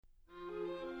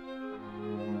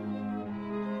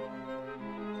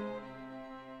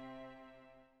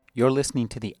You're listening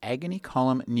to the Agony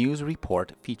Column News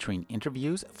Report featuring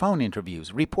interviews, phone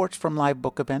interviews, reports from live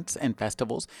book events and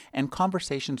festivals, and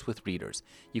conversations with readers.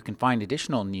 You can find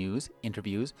additional news,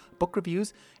 interviews, book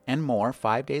reviews, and more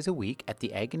 5 days a week at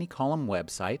the Agony Column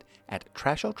website at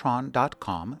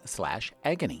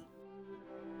trashotron.com/agony.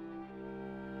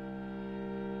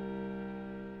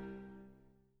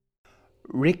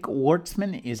 Rick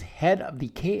Wartzman is head of the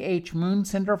K.H. Moon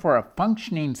Center for a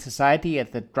Functioning Society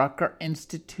at the Drucker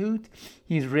Institute.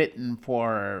 He's written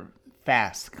for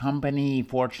Fast Company,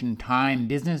 Fortune, Time,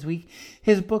 Business Week.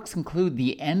 His books include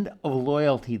The End of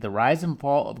Loyalty, The Rise and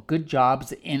Fall of Good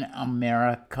Jobs in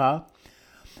America,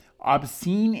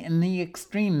 Obscene in the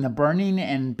Extreme, The Burning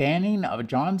and Banning of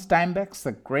John Steinbeck's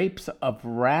The Grapes of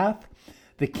Wrath,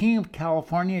 The King of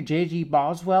California, J.G.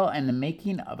 Boswell, and the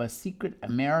Making of a Secret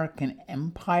American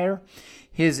Empire.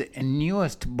 His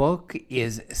newest book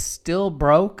is Still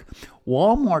Broke,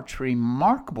 Walmart's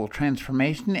Remarkable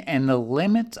Transformation and the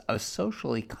Limits of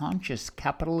Socially Conscious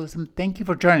Capitalism. Thank you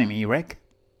for joining me, Rick.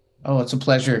 Oh, it's a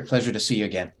pleasure to see you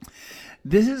again.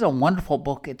 This is a wonderful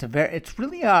book. It's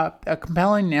really a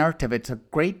compelling narrative. It's a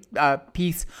great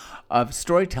piece of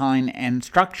storytelling and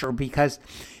structure because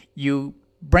you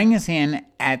bring us in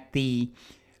at the,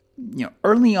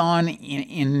 early on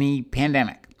in the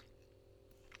pandemic,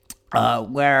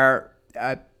 where,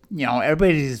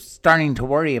 everybody's starting to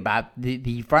worry about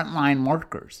the frontline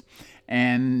workers.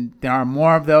 And there are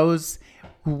more of those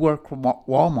who work for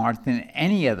Walmart than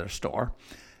any other store.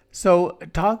 So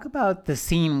talk about the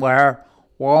scene where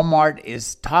Walmart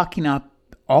is talking up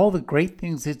all the great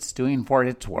things it's doing for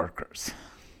its workers.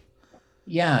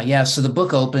 Yeah. So the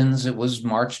book opens, it was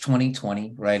March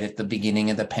 2020, right at the beginning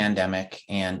of the pandemic.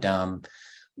 And,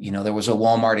 there was a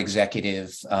Walmart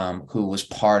executive who was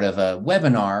part of a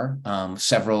webinar,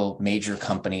 several major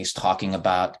companies talking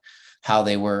about how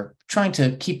they were trying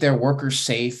to keep their workers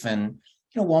safe. And,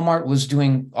 Walmart was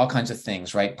doing all kinds of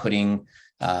things, right? Putting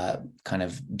kind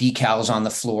of decals on the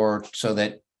floor so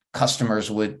that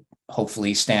customers would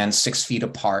hopefully stand 6 feet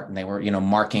apart. And they were,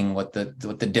 marking what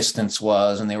the distance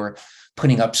was. And they were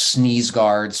putting up sneeze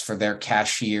guards for their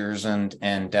cashiers and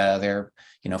their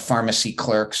pharmacy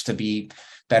clerks to be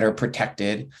better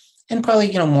protected. And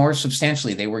probably more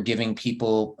substantially, they were giving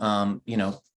people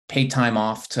paid time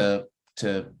off to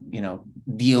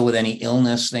deal with any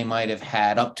illness they might have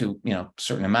had up to a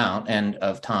certain amount and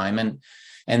of time,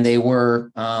 and they were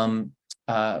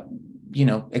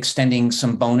extending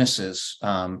some bonuses.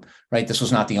 Right, this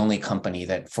was not the only company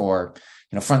that for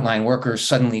frontline workers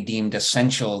suddenly deemed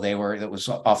essential. That was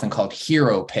often called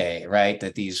hero pay, right?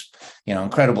 That these,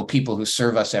 incredible people who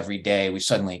serve us every day, we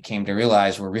suddenly came to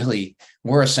realize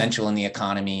were essential in the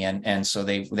economy. And so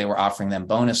they were offering them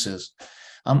bonuses,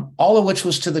 all of which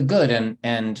was to the good.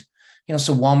 And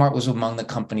so Walmart was among the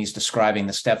companies describing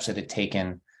the steps it had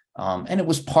taken. And it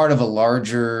was part of a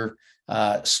larger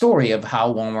story of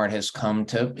how Walmart has come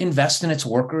to invest in its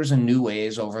workers in new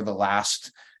ways over the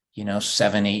last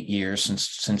 7-8 years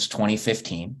since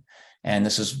 2015. And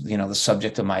this is, the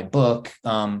subject of my book.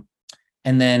 And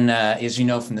then, as you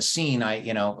know, from the scene,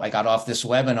 I got off this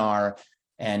webinar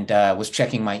and was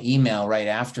checking my email right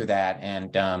after that.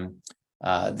 And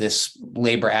this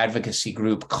labor advocacy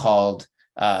group called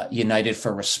United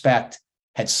for Respect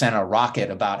had sent a rocket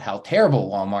about how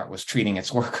terrible Walmart was treating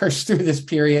its workers through this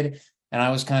period. And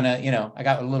I was kind of, I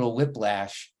got a little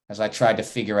whiplash as I tried to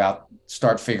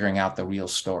start figuring out the real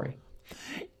story.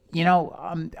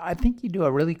 I think you do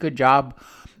a really good job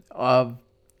of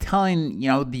telling,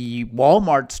 the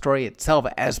Walmart story itself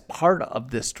as part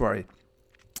of this story.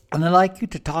 And I'd like you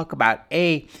to talk about,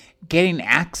 getting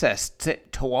access to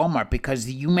Walmart, because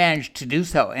you managed to do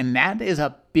so. And that is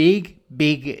a big,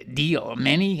 big deal.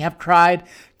 Many have tried.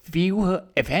 Few,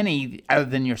 if any, other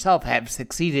than yourself, have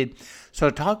succeeded. So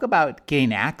talk about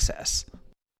getting access.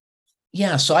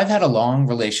 Yeah, so I've had a long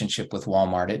relationship with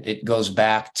Walmart. It goes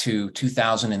back to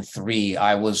 2003.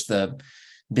 I was the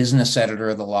business editor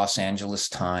of the Los Angeles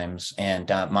Times,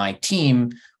 and my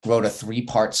team wrote a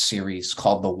 3-part series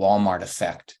called The Walmart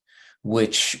Effect,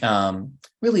 which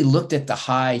really looked at the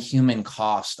high human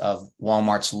cost of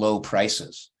Walmart's low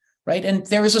prices, right? And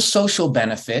there is a social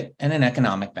benefit and an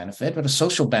economic benefit, but a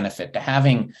social benefit to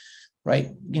having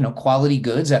quality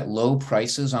goods at low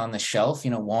prices on the shelf.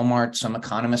 Walmart, some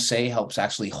economists say, helps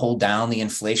actually hold down the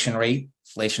inflation rate.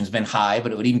 Inflation's been high,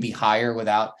 but it would even be higher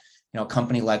without, a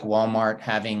company like Walmart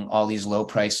having all these low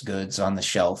price goods on the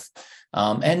shelf.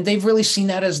 And they've really seen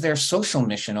that as their social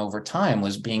mission over time,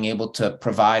 was being able to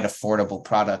provide affordable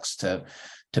products to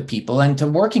people and to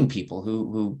working people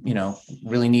who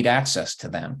really need access to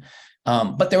them.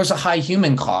 But there was a high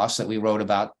human cost that we wrote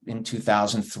about in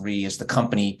 2003 as the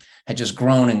company had just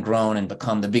grown and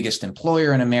become the biggest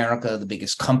employer in America, the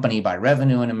biggest company by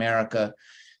revenue in America.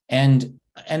 And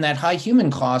that high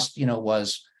human cost,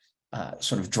 was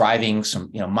sort of driving some,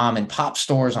 mom and pop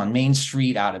stores on Main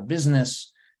Street out of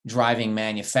business, driving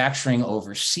manufacturing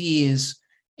overseas.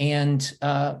 And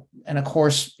of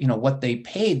course, what they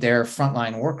paid their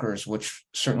frontline workers, which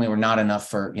certainly were not enough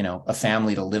for, a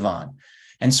family to live on.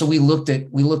 And so we looked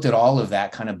at all of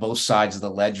that, kind of both sides of the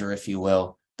ledger, if you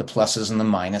will, the pluses and the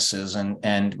minuses.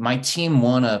 And my team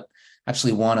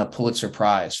actually won a Pulitzer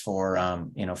Prize for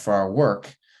our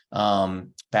work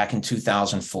back in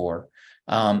 2004.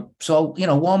 So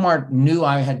Walmart knew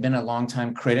I had been a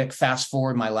longtime critic. Fast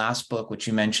forward my last book, which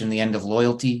you mentioned, The End of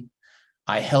Loyalty.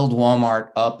 I held Walmart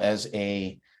up as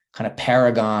a kind of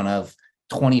paragon of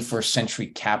 21st century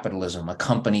capitalism, a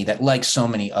company that, like so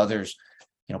many others,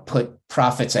 put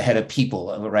profits ahead of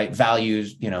people, right?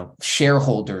 Values,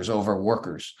 shareholders over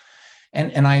workers.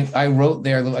 And I wrote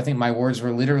there, I think my words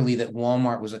were literally that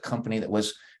Walmart was a company that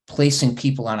was placing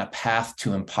people on a path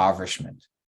to impoverishment,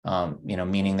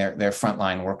 meaning their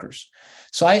frontline workers.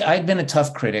 So I'd been a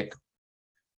tough critic.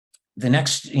 The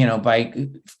next, by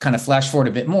kind of flash forward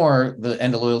a bit more, The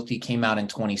End of Loyalty came out in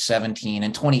 2017.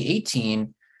 In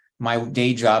 2018, my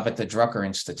day job at the Drucker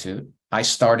Institute, I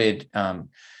started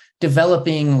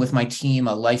developing with my team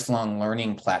a lifelong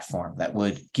learning platform that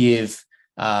would give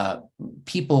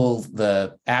people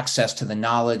the access to the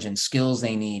knowledge and skills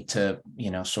they need to,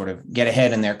 sort of get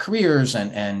ahead in their careers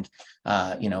and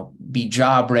be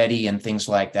job ready and things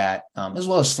like that, as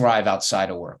well as thrive outside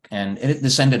of work. And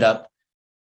this ended up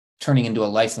turning into a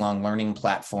lifelong learning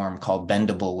platform called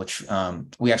Bendable, which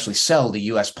we actually sell to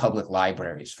U.S. public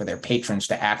libraries for their patrons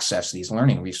to access these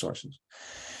learning resources.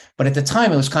 But at the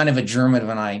time, it was kind of a germ of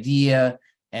an idea.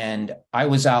 And I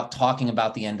was out talking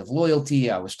about the end of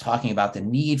loyalty. I was talking about the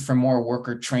need for more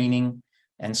worker training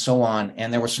and so on.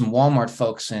 And there were some Walmart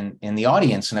folks in the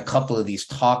audience in a couple of these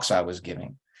talks I was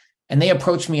giving. And they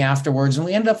approached me afterwards, and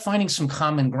we ended up finding some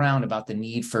common ground about the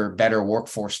need for better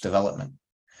workforce development.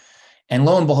 And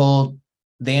lo and behold,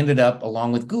 they ended up,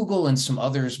 along with Google and some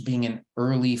others, being an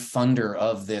early funder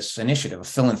of this initiative, a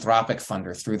philanthropic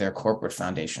funder through their corporate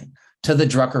foundation, to the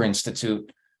Drucker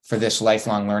Institute for this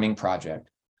lifelong learning project.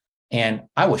 And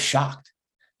I was shocked.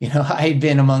 I had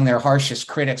been among their harshest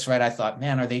critics, right? I thought,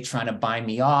 man, are they trying to buy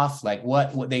me off? Like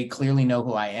what they clearly know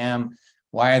who I am.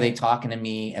 Why are they talking to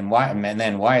me? And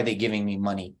then why are they giving me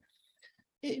money?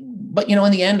 But,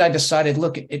 in the end, I decided,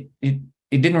 look, it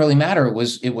didn't really matter. It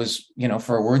was,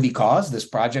 for a worthy cause, this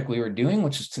project we were doing,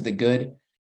 which is to the good.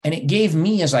 And it gave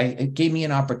me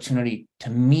an opportunity to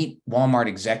meet Walmart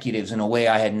executives in a way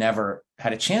I had never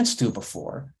had a chance to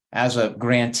before as a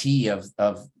grantee of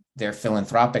their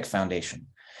philanthropic foundation.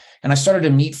 And I started to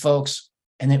meet folks,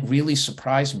 and it really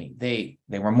surprised me. They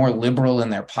were more liberal in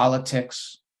their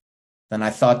politics than I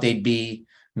thought they'd be.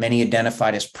 Many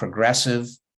identified as progressive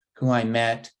who I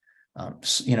met. A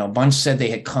bunch said they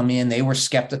had come in, they were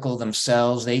skeptical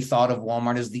themselves. They thought of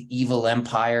Walmart as the evil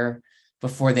empire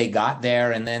before they got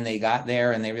there. And then they got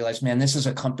there and they realized, man, this is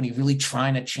a company really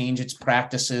trying to change its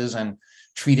practices and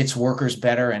treat its workers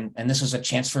better. And this is a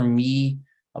chance for me.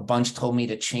 A bunch told me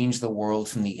to change the world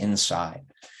from the inside.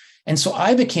 And so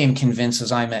I became convinced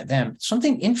as I met them,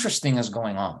 something interesting is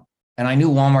going on. And I knew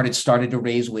Walmart had started to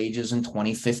raise wages in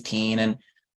 2015. And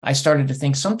I started to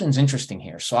think something's interesting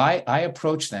here. So I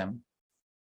approached them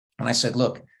and I said,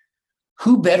 look,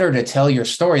 who better to tell your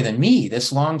story than me,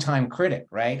 this longtime critic,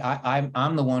 right?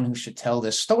 I'm the one who should tell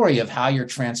this story of how you're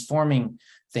transforming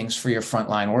things for your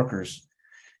frontline workers.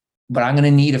 But I'm going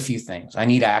to need a few things. I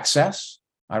need access.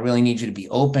 I really need you to be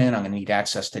open. I'm going to need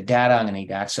access to data. I'm going to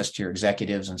need access to your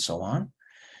executives and so on.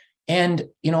 And,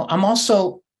 I'm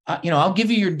also, I'll give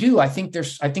you your due. I think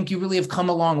you really have come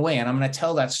a long way, and I'm going to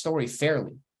tell that story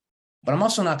fairly. But I'm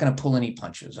also not going to pull any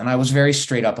punches. And I was very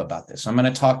straight up about this. I'm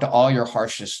going to talk to all your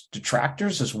harshest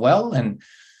detractors as well. And I'm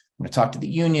going to talk to the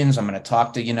unions. I'm going to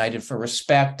talk to United for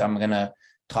Respect. I'm going to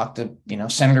talk to,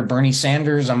 Senator Bernie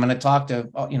Sanders. I'm going to talk to,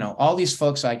 all these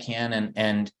folks I can.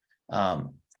 And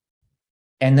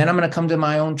then I'm going to come to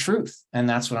my own truth. And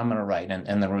that's what I'm going to write.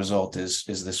 And the result is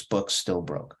this book, Still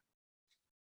Broke.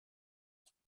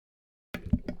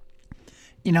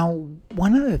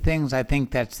 One of the things I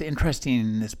think that's interesting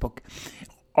in this book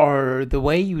are the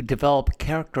way you develop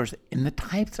characters and the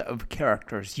types of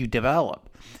characters you develop.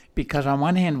 Because on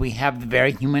one hand, we have the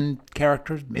very human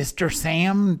characters, Mr.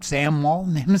 Sam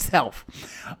Walton himself.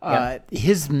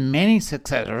 His many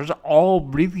successors, all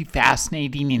really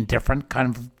fascinating and different,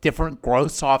 kind of different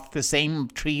growths off the same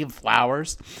tree of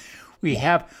flowers. We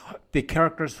have the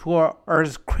characters who are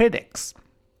as critics,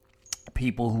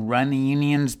 people who run the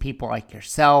unions, people like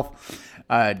yourself,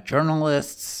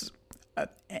 journalists.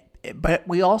 But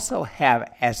we also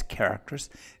have as characters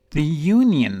the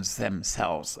unions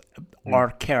themselves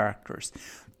are characters,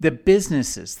 the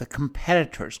businesses, the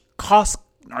competitors, Costco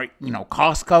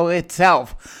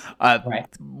itself,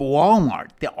 Walmart.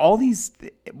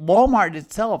 Walmart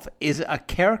itself is a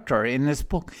character in this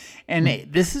book, and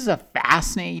this is a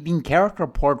fascinating character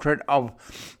portrait of,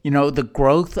 the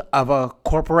growth of a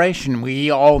corporation. We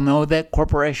all know that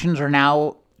corporations are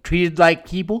now treated like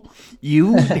people.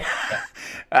 You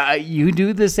you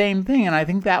do the same thing, and I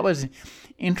think that was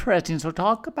interesting. So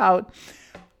talk about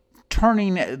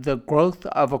turning the growth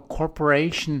of a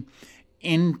corporation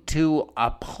into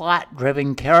a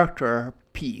plot-driven character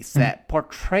piece that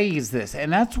portrays this.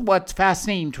 And that's what's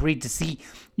fascinating to read, to see,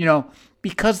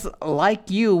 because like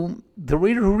you, the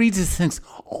reader who reads this thinks,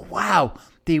 oh, wow,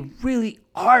 they really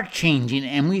are changing.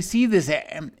 And we see this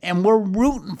and we're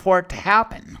rooting for it to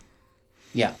happen.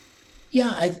 Yeah.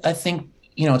 Yeah, I think,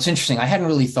 it's interesting. I hadn't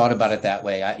really thought about it that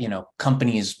way.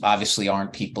 Companies obviously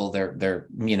aren't people. They're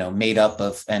made up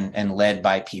of and led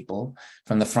by people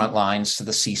from the front lines to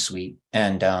the C-suite.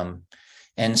 And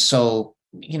so,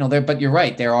 but you're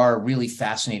right. There are really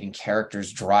fascinating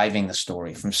characters driving the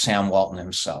story, from Sam Walton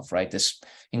himself, right? This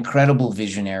incredible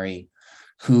visionary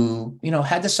who,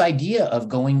 had this idea of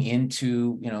going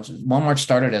into, Walmart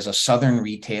started as a Southern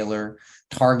retailer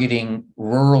targeting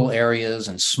rural areas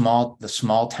and the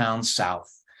small town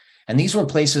South. And these were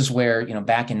places where,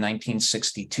 back in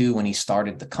 1962, when he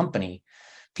started the company,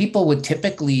 people would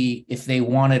typically, if they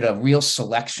wanted a real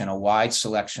selection, a wide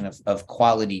selection of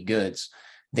quality goods,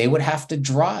 they would have to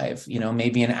drive,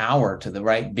 maybe an hour to the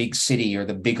right big city or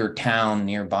the bigger town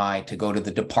nearby to go to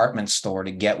the department store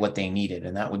to get what they needed.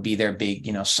 And that would be their big,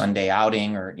 Sunday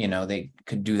outing, or, they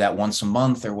could do that once a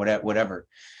month or whatever.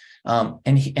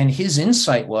 And his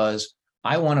insight was,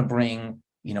 I want to bring,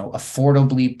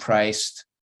 affordably priced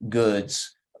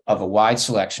goods of a wide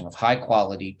selection of high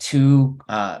quality to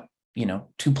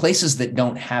places that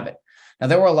don't have it. Now,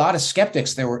 there were a lot of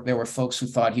skeptics. There were folks who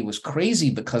thought he was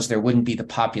crazy because there wouldn't be the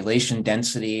population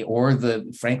density or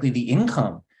frankly, the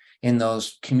income in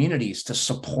those communities to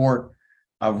support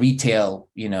a retail,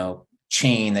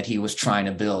 chain that he was trying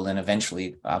to build, and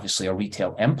eventually, obviously, a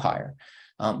retail empire.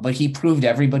 But he proved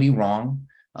everybody wrong.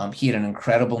 He had an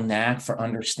incredible knack for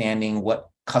understanding what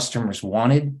customers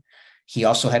wanted. He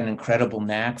also had an incredible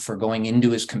knack for going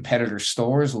into his competitors'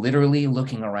 stores, literally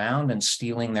looking around and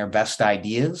stealing their best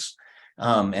ideas,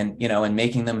 and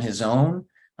making them his own.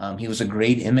 He was a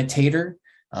great imitator.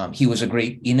 He was a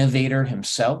great innovator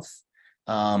himself.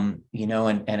 And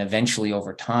eventually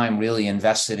over time really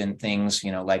invested in things,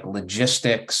 like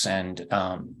logistics and,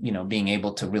 being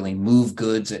able to really move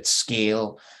goods at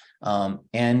scale.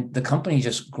 And the company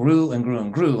just grew and grew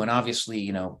and grew. And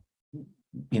obviously,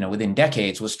 within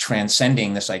decades was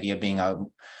transcending this idea of being a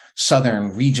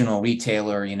Southern regional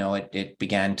retailer. It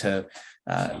began to,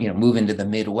 move into the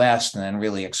Midwest and then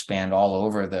really expand all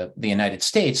over the United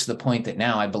States, to the point that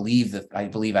now I believe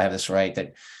I have this right,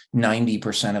 that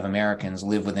 90% of Americans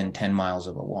live within 10 miles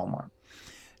of a Walmart.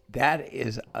 That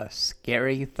is a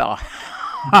scary thought.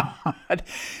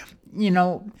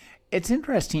 It's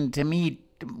interesting to me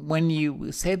when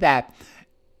you say that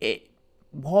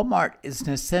Walmart is, in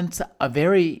a sense, a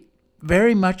very,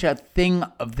 very much a thing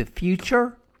of the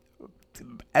future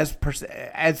as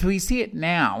we see it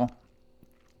now,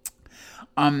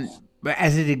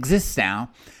 as it exists now.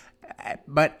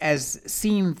 But as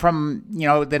seen from, the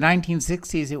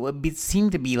 1960s, it would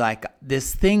seem to be like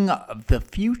this thing of the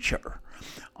future.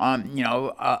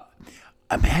 Imagine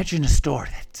a store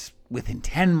that's within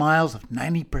 10 miles of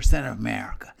 90% of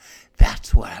America.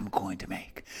 That's what I'm going to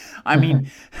make. I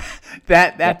mean,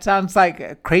 that sounds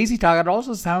like crazy talk. It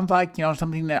also sounds like,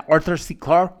 something that Arthur C.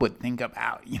 Clarke would think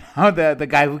about. The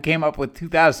guy who came up with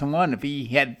 2001, if he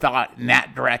had thought in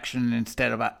that direction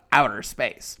instead of outer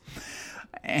space.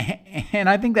 And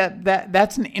I think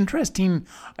that's an interesting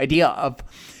idea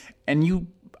and you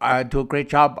do a great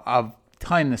job of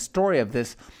telling the story of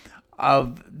this,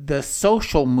 of the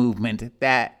social movement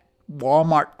that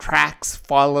Walmart tracks,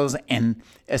 follows, and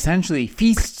essentially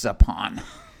feasts upon.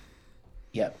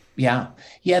 Yeah.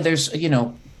 There's,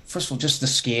 first of all, just the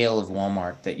scale of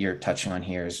Walmart that you're touching on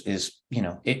here is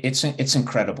it's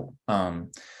incredible.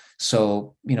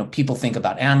 So, people think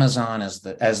about Amazon as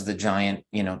the giant,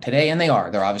 today, and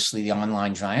they're obviously the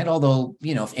online giant, although,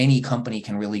 if any company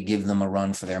can really give them a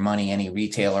run for their money, any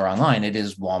retailer online, it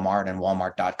is Walmart and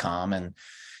Walmart.com. And,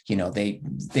 they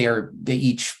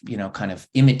each, kind of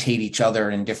imitate each other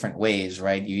in different ways,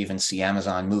 right? You even see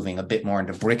Amazon moving a bit more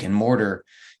into brick and mortar,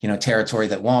 territory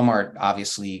that Walmart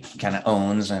obviously kind of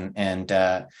owns, and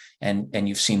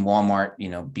you've seen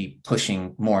Walmart, be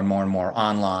pushing more and more and more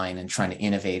online and trying to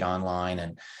innovate online,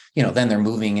 and then they're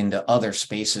moving into other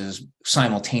spaces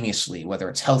simultaneously, whether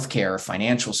it's healthcare,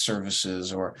 financial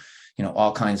services, or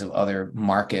all kinds of other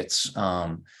markets.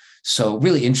 So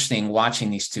really interesting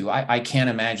watching these two. I can't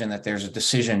imagine that there's a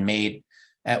decision made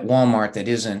at Walmart that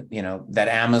isn't, that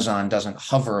Amazon doesn't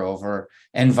hover over,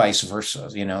 and vice versa.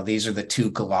 These are the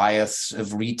two Goliaths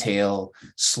of retail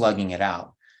slugging it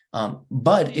out.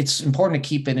 But it's important to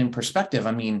keep it in perspective.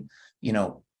 I mean,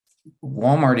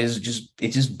 Walmart is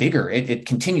just bigger. It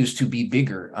continues to be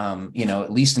bigger,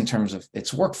 at least in terms of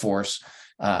its workforce.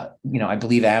 I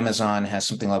believe Amazon has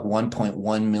something like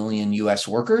 1.1 million US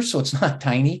workers, so it's not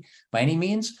tiny by any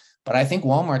means. But I think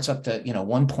Walmart's up to,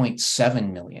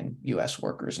 1.7 million US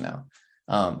workers now,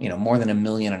 more than 1.5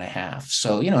 million.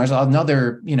 So, there's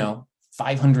another,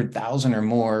 500,000 or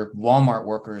more Walmart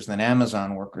workers than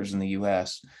Amazon workers in the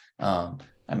US. I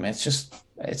mean,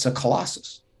 it's a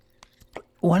colossus.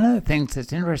 One of the things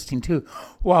that's interesting too,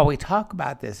 while we talk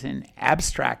about this in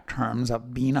abstract terms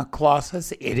of being a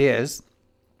colossus, it is,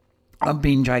 of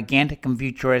being gigantic and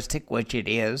futuristic, which it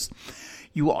is,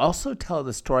 you also tell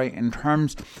the story in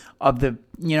terms of the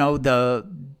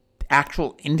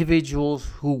actual individuals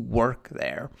who work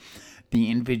there, the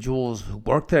individuals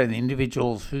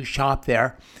who shop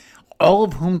there, all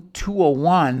of whom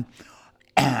 201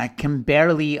 can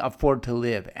barely afford to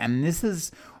live. And this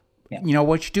is,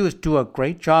 what you do is do a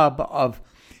great job of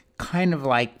kind of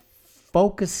like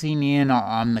focusing in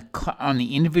on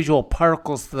the individual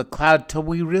particles of the cloud till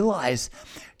we realize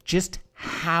just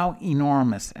how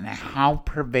enormous and how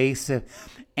pervasive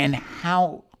and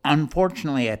how,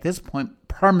 unfortunately, at this point,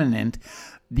 permanent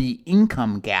the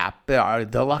income gap, or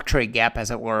the luxury gap, as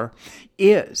it were,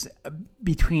 is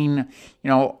between,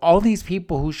 all these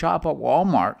people who shop at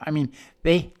Walmart. I mean,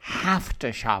 they have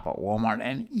to shop at Walmart.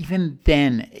 And even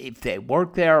then, if they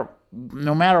work there,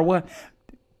 no matter what,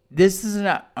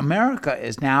 America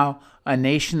is now a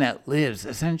nation that lives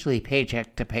essentially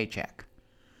paycheck to paycheck.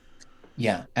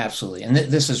 Yeah, absolutely. And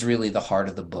this is really the heart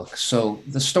of the book. So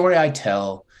the story I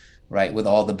tell, right, with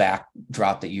all the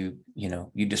backdrop that you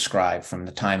described, from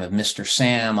the time of Mr.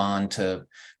 Sam on to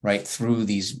right through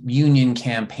these union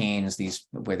campaigns,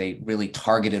 where they really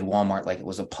targeted Walmart like it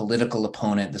was a political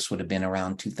opponent. This would have been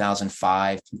around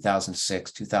 2005,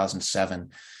 2006, 2007.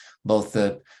 Both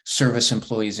the Service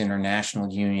Employees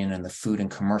International Union and the Food and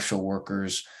Commercial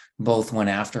Workers both went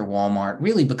after Walmart,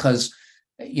 really because,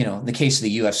 in the case of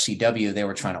the UFCW, they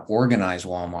were trying to organize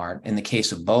Walmart. In the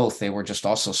case of both, they were just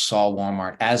also saw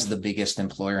Walmart as the biggest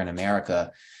employer in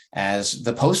America, as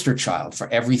the poster child for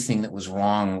everything that was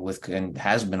wrong with, and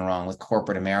has been wrong with,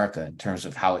 corporate America in terms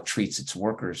of how it treats its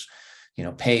workers.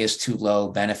 Pay is too low,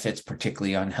 benefits,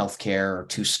 particularly on healthcare, are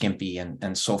too skimpy,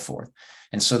 and so forth.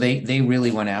 And so they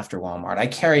really went after Walmart. I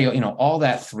carry, all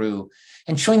that through,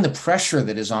 and showing the pressure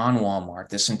that is on Walmart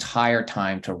this entire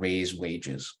time to raise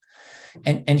wages.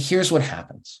 And here's what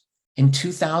happens. In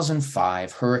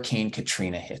 2005, Hurricane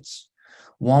Katrina hits.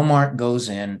 Walmart goes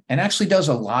in and actually does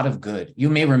a lot of good. You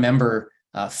may remember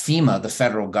FEMA, the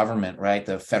federal government, right?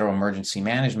 The Federal Emergency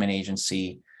Management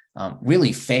Agency,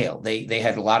 really failed. They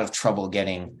had a lot of trouble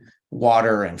getting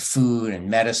water and food and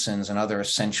medicines and other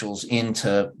essentials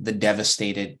into the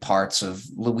devastated parts of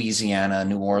Louisiana,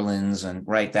 New Orleans, and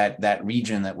right, that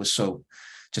region that was so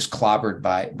just clobbered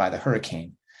by the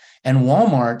hurricane. And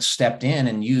Walmart stepped in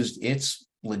and used its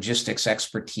logistics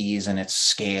expertise and its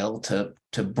scale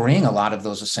to bring a lot of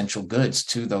those essential goods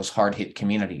to those hard-hit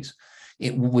communities.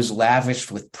 It was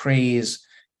lavished with praise.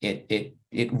 It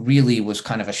really was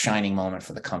kind of a shining moment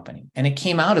for the company. And it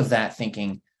came out of that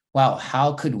thinking, wow,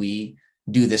 how could we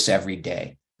do this every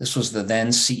day? This was the then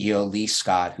CEO, Lee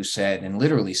Scott, who said, and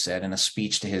literally said in a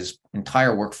speech to his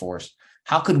entire workforce,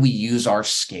 how could we use our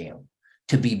scale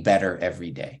to be better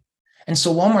every day? And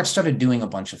so Walmart started doing a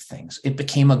bunch of things. It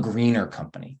became a greener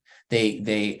company.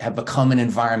 They have become an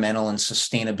environmental and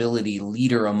sustainability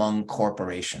leader among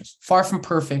corporations. Far from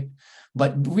perfect,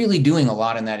 but really doing a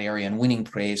lot in that area and winning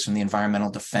praise from the Environmental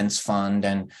Defense Fund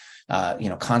and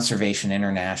Conservation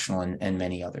International and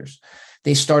many others.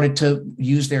 They started to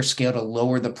use their scale to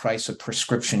lower the price of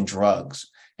prescription drugs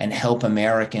and help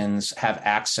Americans have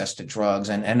access to drugs,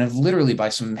 and have literally, by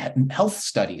some health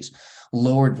studies,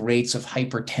 lowered rates of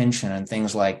hypertension and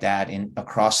things like that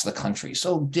across the country.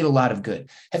 So did a lot of good,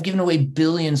 have given away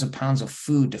billions of pounds of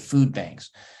food to food banks,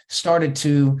 started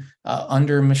to,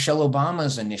 under Michelle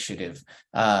Obama's initiative,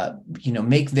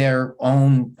 make their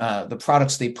own, the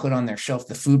products they put on their shelf,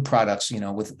 the food products,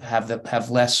 have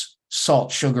less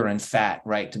salt, sugar, and fat,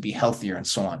 right, to be healthier and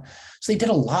so on. So they did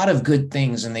a lot of good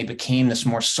things, and they became this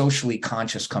more socially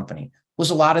conscious company. Was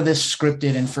a lot of this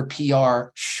scripted and for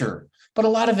PR? Sure. But a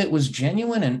lot of it was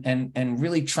genuine and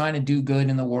really trying to do good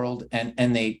in the world.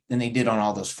 And they did on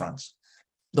all those fronts.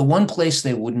 The one place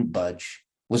they wouldn't budge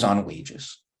was on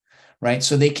wages, right?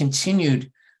 So they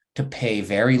continued to pay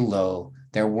very low.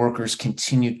 Their workers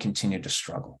continued to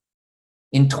struggle.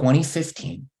 In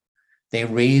 2015, they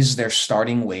raised their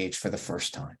starting wage for the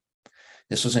first time.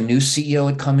 This was a new CEO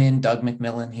had come in, Doug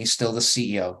McMillon. He's still the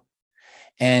CEO.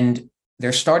 And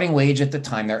their starting wage at the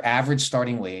time, their average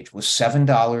starting wage was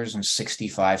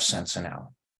 $7.65 an hour.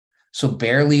 So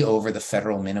barely over the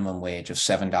federal minimum wage of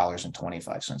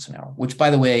 $7.25 an hour, which, by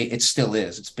the way, it still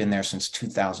is. It's been there since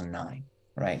 2009,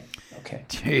 right?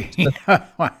 Okay.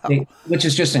 Wow. Which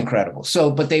is just incredible. So,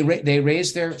 but they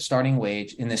raised their starting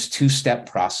wage in this two-step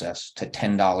process to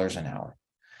 $10 an hour.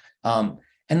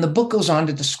 And the book goes on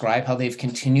to describe how they've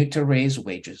continued to raise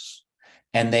wages,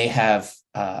 and they have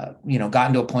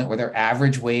gotten to a point where their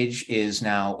average wage is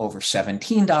now over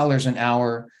 $17 an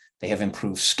hour. They have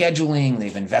improved scheduling.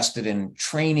 They've invested in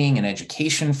training and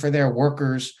education for their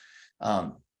workers.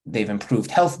 They've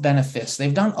improved health benefits.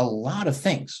 They've done a lot of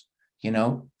things,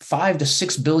 $5 to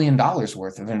 $6 billion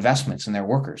worth of investments in their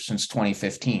workers since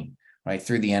 2015, right,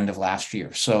 through the end of last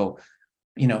year. So,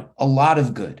 a lot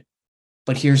of good.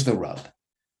 But here's the rub.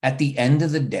 At the end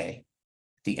of the day,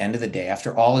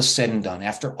 after all is said and done,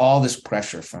 after all this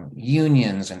pressure from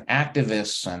unions and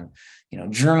activists and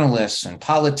journalists and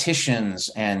politicians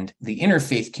and the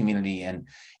interfaith community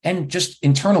and just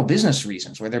internal business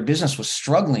reasons where their business was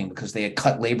struggling because they had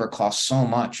cut labor costs so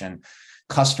much and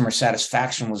customer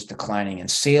satisfaction was declining and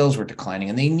sales were declining,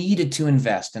 and they needed to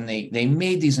invest, and they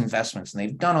made these investments, and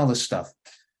they've done all this stuff.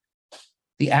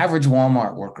 The average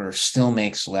Walmart worker still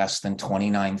makes less than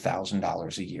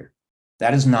 $29,000 a year.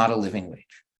 That is not a living wage.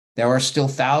 There are still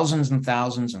thousands and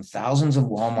thousands and thousands of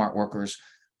Walmart workers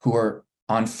who are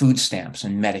on food stamps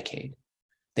and Medicaid.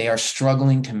 They are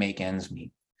struggling to make ends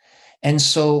meet. And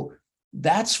so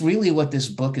that's really what this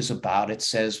book is about. It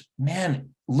says, man,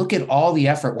 look at all the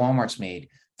effort Walmart's made.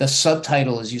 The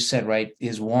subtitle, as you said, right,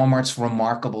 is Walmart's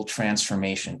Remarkable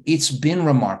Transformation. It's been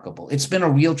remarkable. It's been a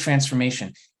real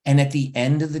transformation. And at the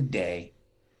end of the day,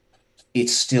 it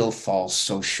still falls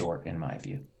so short, in my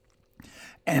view.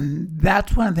 And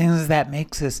that's one of the things that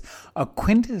makes this a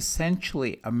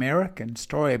quintessentially American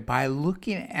story. By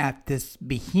looking at this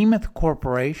behemoth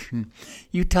corporation,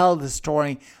 you tell the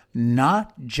story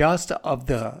not just of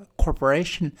the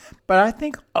corporation, but I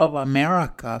think of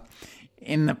America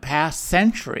in the past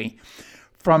century,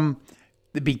 from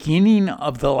the beginning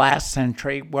of the last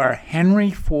century, where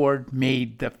Henry Ford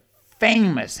made the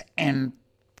famous and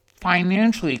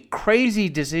financially crazy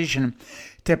decision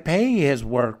to pay his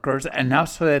workers enough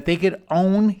so that they could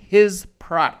own his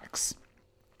products.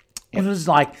 It was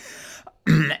like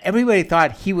everybody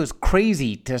thought he was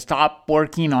crazy to stop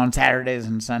working on Saturdays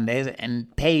and Sundays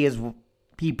and pay his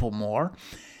people more.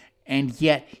 And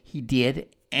yet he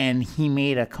did, and he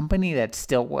made a company that's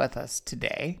still with us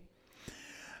today.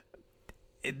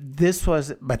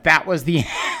 That was the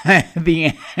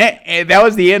that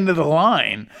was the end of the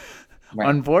line. Right.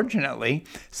 Unfortunately,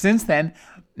 since then,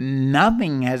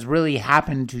 nothing has really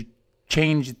happened to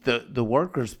change the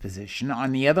workers' position.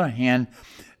 On the other hand,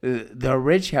 the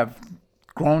rich have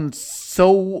grown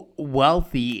so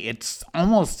wealthy, it's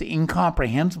almost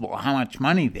incomprehensible how much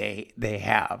money they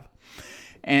have.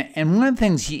 And one of the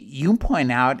things you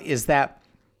point out is that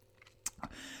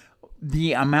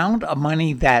the amount of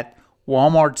money that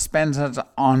Walmart spends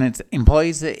on its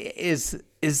employees is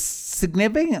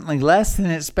significantly less than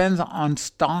it spends on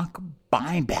stock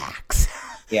buybacks.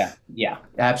 Yeah,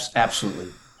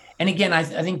 absolutely. And again, I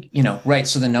think, right.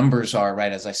 So the numbers are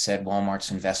right. As I said,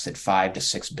 Walmart's invested $5 to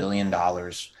 $6 billion,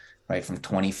 right, from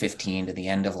 2015 to the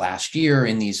end of last year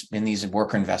in these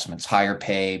worker investments, higher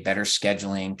pay, better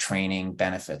scheduling, training,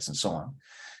 benefits, and so on.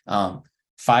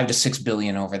 $5 to $6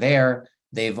 billion over there.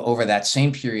 Over that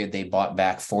same period, they bought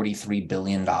back $43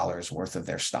 billion worth of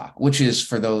their stock, which is,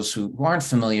 for those who aren't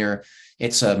familiar,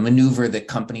 it's a maneuver that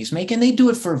companies make, and they do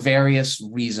it for various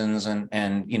reasons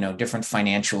and different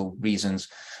financial reasons,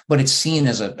 but it's seen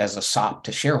as a sop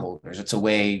to shareholders. It's a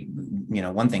way,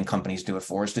 one thing companies do it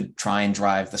for is to try and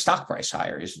drive the stock price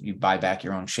higher, is you buy back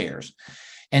your own shares.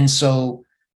 And so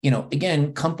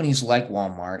again, companies like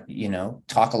Walmart,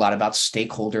 talk a lot about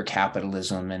stakeholder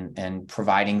capitalism and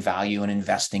providing value and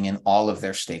investing in all of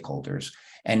their stakeholders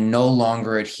and no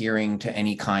longer adhering to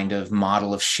any kind of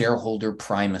model of shareholder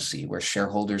primacy where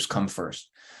shareholders come first.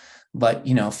 But,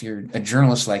 if you're a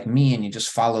journalist like me and you just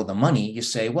follow the money, you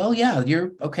say, well, yeah,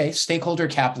 you're okay. Stakeholder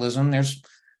capitalism,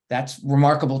 that's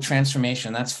remarkable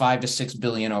transformation. That's 5 to 6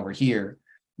 billion over here.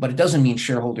 But it doesn't mean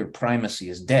shareholder primacy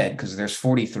is dead because there's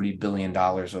 $43 billion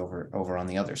over on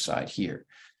the other side here.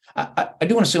 I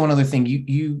do want to say one other thing.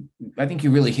 I think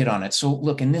you really hit on it. So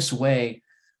look, in this way,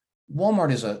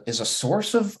 Walmart is a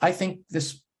source of, I think,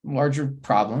 this larger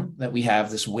problem that we have,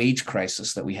 this wage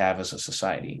crisis that we have as a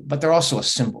society, but they're also a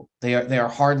symbol. They are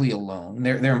hardly alone.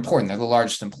 They're important. They're the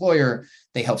largest employer.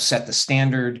 They help set the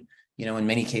standard. In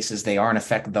many cases, they are in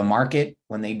effect the market.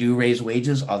 When they do raise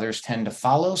wages, others tend to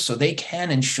follow. So they can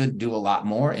and should do a lot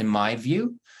more, in my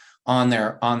view, on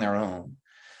their own.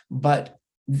 But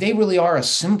they really are a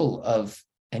symbol of,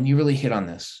 and you really hit on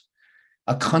this,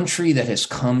 a country that has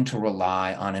come to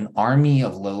rely on an army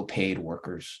of low-paid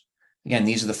workers. Again,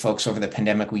 these are the folks over the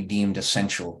pandemic we deemed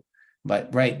essential.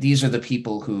 But these are the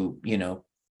people who,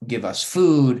 give us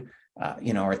food,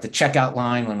 or at the checkout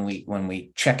line when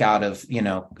we check out of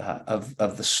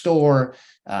of the store,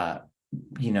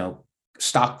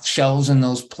 stock shelves in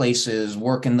those places,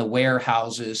 work in the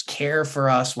warehouses, care for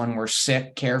us when we're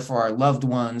sick, care for our loved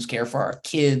ones, care for our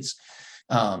kids,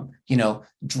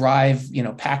 drive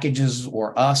packages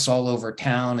or us all over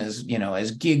town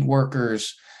as gig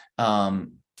workers,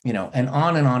 and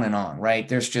on and on and on. Right?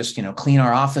 There's just clean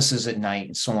our offices at night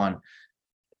and so on.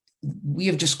 We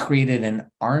have just created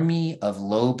an army of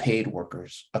low-paid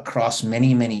workers across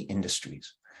many, many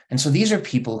industries. And so these are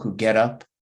people who get up,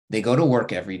 they go to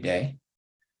work every day.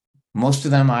 Most of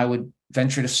them, I would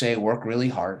venture to say, work really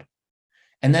hard.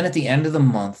 And then at the end of the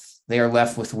month, they are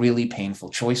left with really painful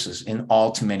choices in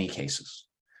all too many cases,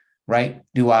 right?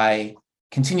 Do I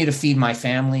continue to feed my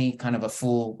family kind of a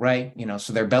full, right?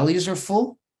 So their bellies are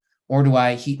full, or do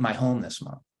I heat my home this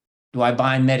month? Do I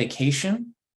buy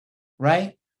medication,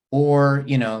 right? Or,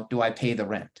 do I pay the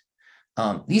rent?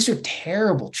 These are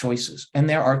terrible choices. And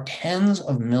there are tens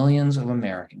of millions of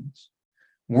Americans,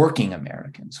 working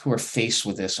Americans, who are faced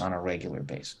with this on a regular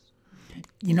basis.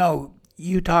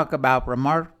 You talk about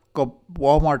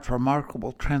Walmart's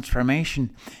remarkable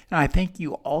transformation. And I think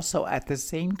you also at the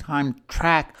same time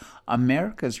track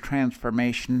America's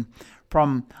transformation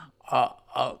from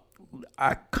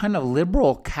a kind of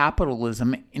liberal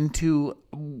capitalism into,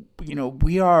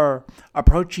 we are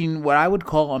approaching what I would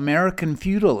call American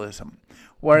feudalism,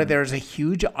 where there's a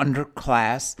huge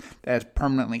underclass that's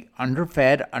permanently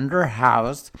underfed,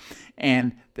 underhoused,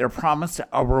 and they're promised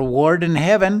a reward in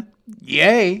heaven.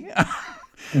 Yay!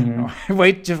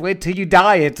 Mm-hmm. Just wait till you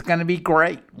die. It's going to be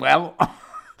great. Well,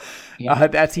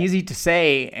 that's easy to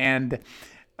say, and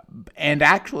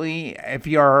actually, if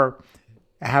you're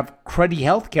have cruddy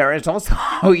healthcare, it's also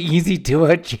easy to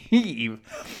achieve.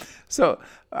 So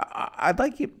I'd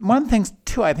like you, one of the things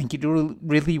too I think you do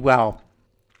really well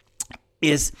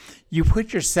is you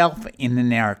put yourself in the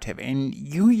narrative and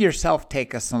you yourself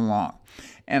take us along.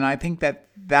 And I think that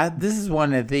this is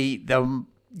one of the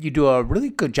you do a really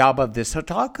good job of this. So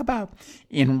talk about,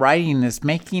 in writing this,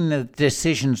 making the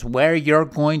decisions where you're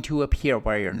going to appear,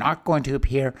 where you're not going to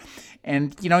appear,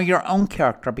 and your own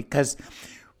character, because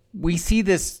we see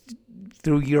this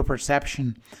through your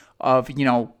perception of,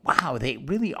 wow, they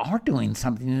really are doing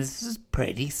something. This is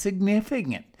pretty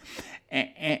significant.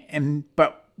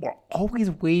 But we're always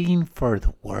waiting for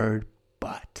the word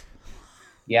but.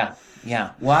 Yeah.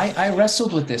 Well, I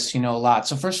wrestled with this, a lot.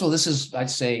 So first of all, this is, I'd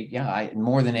say,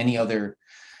 more than any other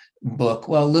book.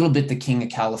 Well, a little bit The King of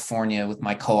California with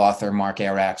my co-author, Mark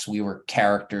Arax. We were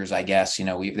characters, I guess.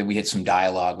 We had some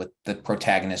dialogue with the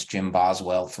protagonist, Jim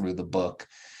Boswell, through the book,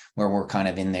 where we're kind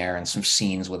of in there and some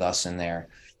scenes with us in there.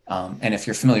 And if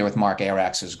you're familiar with Mark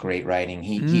Arax's great writing,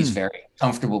 he's very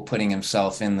comfortable putting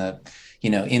himself in the,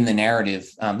 in the narrative.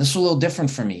 This is a little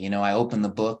different for me. I opened the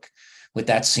book with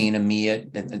that scene of me,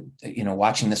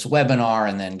 watching this webinar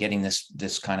and then getting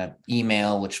this kind of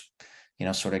email, which,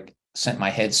 sort of sent my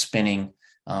head spinning.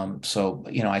 So,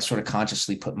 I sort of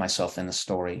consciously put myself in the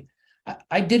story.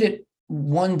 I did it,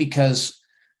 one, because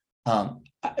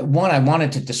I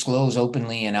wanted to disclose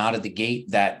openly and out of the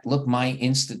gate that, look, my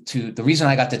institute, the reason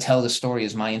I got to tell the story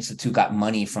is my institute got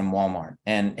money from Walmart.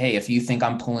 And hey, if you think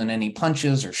I'm pulling any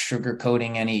punches or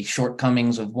sugarcoating any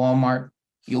shortcomings of Walmart,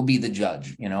 you'll be the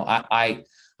judge. I'm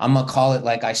going to call it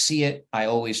like I see it. I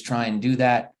always try and do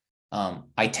that.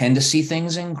 I tend to see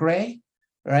things in gray,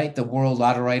 right? The world, a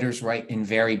lot of writers write in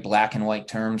very black and white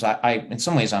terms. I in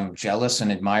some ways, I'm jealous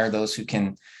and admire those who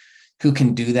can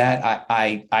do that.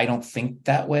 I don't think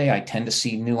that way. I tend to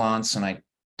see nuance, and I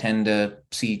tend to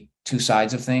see two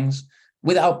sides of things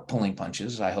without pulling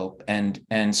punches, I hope. And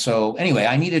so anyway,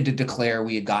 I needed to declare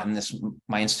we had gotten this,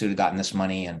 my institute had gotten this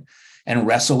money, and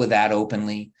wrestle with that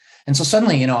openly. And so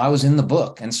suddenly, I was in the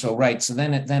book. And so, right. So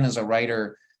then as a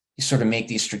writer, you sort of make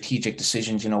these strategic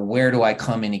decisions, where do I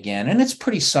come in again? And it's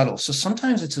pretty subtle. So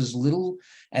sometimes it's as little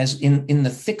as in the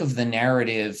thick of the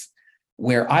narrative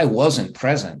where I wasn't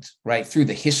present, right, through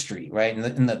the history, right?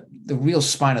 And the real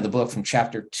spine of the book from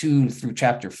chapter 2 through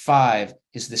chapter 5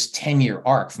 is this 10-year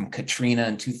arc from Katrina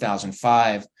in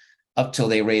 2005 up till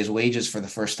they raise wages for the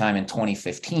first time in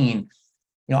 2015.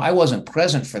 I wasn't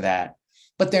present for that,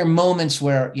 but there are moments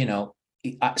where,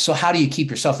 so how do you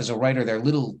keep yourself as a writer? There are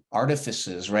little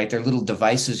artifices, right? There are little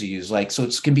devices you use. Like, so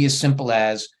it can be as simple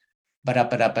as,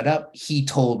 but he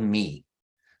told me.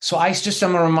 So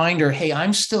I'm a reminder, hey,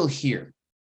 I'm still here,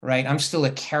 right? I'm still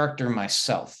a character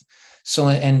myself. So,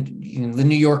 and the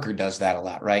New Yorker does that a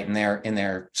lot, right? In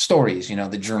their stories,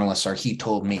 the journalists are, he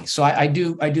told me. So I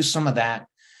do some of that.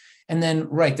 And then,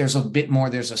 right, there's a bit more,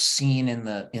 there's a scene in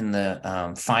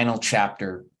the final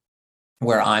chapter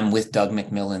where I'm with Doug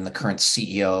McMillon, the current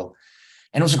CEO.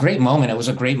 And it was a great moment. It was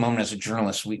a great moment as a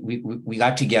journalist. We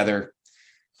got together.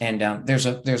 And there's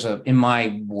a in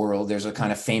my world, there's a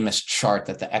kind of famous chart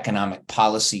that the Economic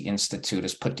Policy Institute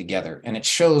has put together. And it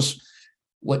shows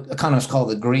what economists call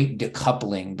the great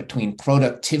decoupling between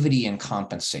productivity and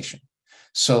compensation.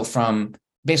 So from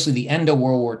basically the end of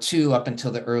World War II up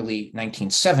until the early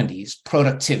 1970s,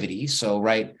 productivity, so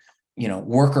right,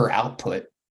 worker output,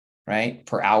 right,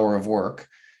 per hour of work,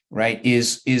 right,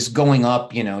 is going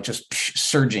up, just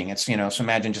surging. It's, so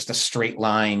imagine just a straight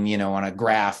line, on a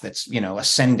graph that's,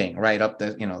 ascending right up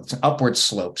the, it's an upward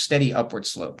slope, steady upward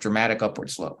slope, dramatic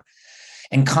upward slope.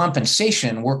 And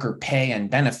compensation, worker pay and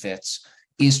benefits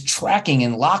is tracking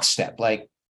in lockstep, like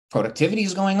productivity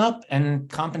is going up and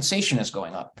compensation is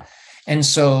going up. And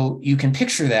so you can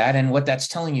picture that. And what that's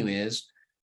telling you is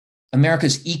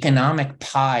America's economic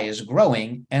pie is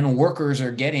growing and workers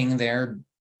are getting their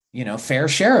fair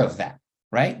share of that,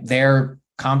 right? Their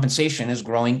compensation is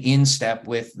growing in step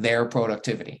with their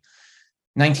productivity.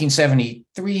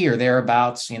 1973 or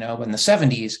thereabouts, in the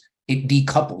 70s, it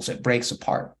decouples, it breaks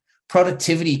apart.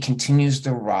 Productivity continues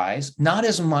to rise, not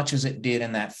as much as it did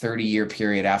in that 30-year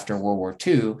period after World War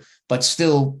II, but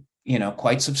still,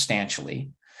 quite substantially.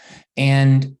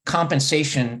 And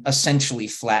compensation essentially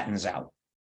flattens out.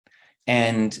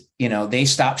 And, they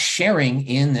stop sharing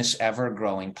in this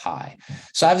ever-growing pie.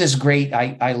 So I have this great,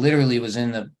 I literally was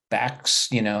in the back,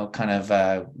 kind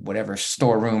of whatever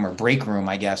storeroom or break room,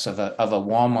 I guess, of a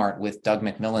Walmart with Doug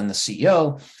McMillon, the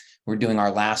CEO. We're doing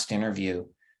our last interview.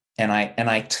 And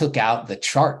I took out the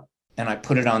chart and I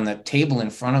put it on the table in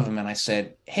front of him. And I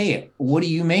said, hey, what do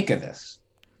you make of this?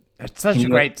 It's such a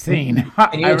great scene.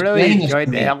 I really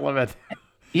enjoyed the hell of it.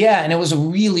 Yeah, and it was a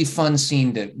really fun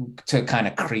scene to kind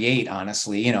of create,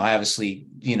 honestly. I obviously,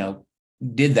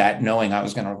 did that knowing I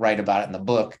was going to write about it in the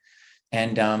book.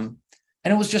 And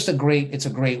it was just it's a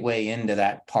great way into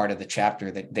that part of the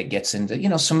chapter that gets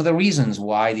into, some of the reasons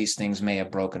why these things may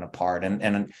have broken apart.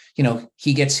 And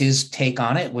he gets his take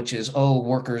on it, which is,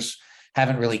 workers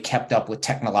haven't really kept up with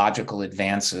technological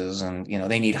advances and,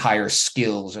 they need higher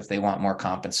skills if they want more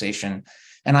compensation.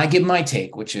 And I give my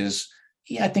take, which is,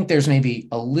 I think there's maybe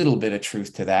a little bit of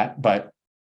truth to that, but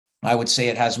I would say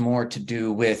it has more to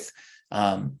do with,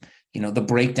 the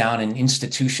breakdown in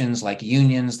institutions like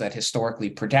unions that historically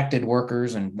protected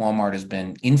workers. And Walmart has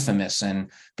been infamous in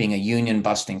being a union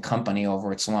busting company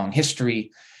over its long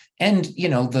history. And,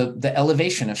 the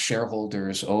elevation of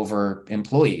shareholders over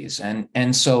employees.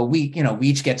 And so we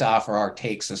each get to offer our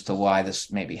takes as to why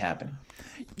this may be happening.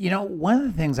 One of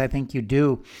the things I think you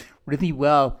do really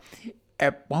well,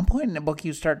 at one point in the book,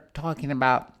 you start talking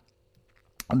about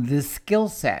the skill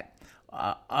set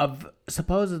of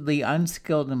supposedly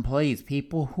unskilled employees,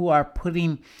 people who are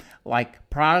putting like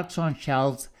products on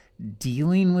shelves,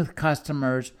 dealing with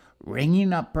customers,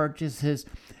 ringing up purchases.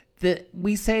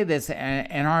 We say this,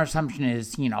 and our assumption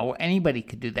is, anybody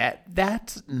could do that.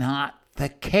 That's not the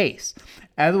case.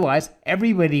 Otherwise,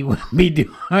 everybody would be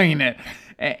doing it.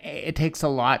 It takes a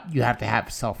lot. You have to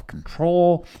have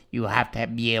self-control. You have to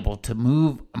be able to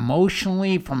move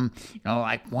emotionally from,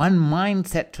 like one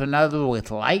mindset to another with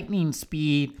lightning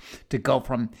speed, to go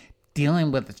from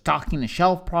dealing with a stocking the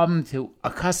shelf problem to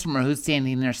a customer who's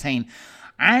standing there saying,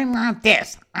 I want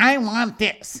this.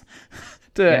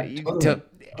 Totally.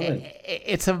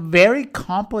 It's a very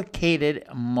complicated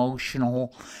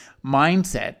emotional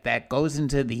mindset that goes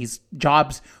into these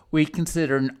jobs we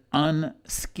consider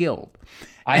unskilled.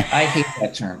 I hate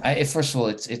that term. First of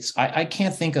all, I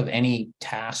can't think of any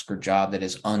task or job that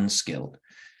is unskilled.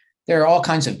 There are all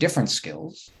kinds of different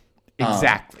skills.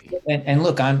 Exactly. And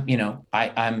look, I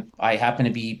happen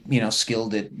to be,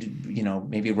 skilled at,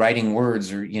 maybe writing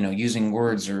words or, using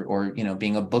words or,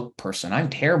 being a book person. I'm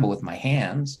terrible with my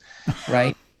hands,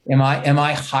 right? Am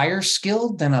I higher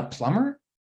skilled than a plumber?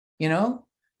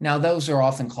 Now those are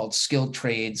often called skilled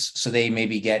trades. So they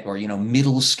maybe get, or,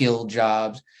 middle skilled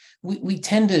jobs. We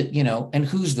tend to, and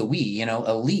who's the we,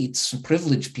 elites,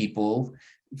 privileged people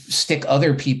stick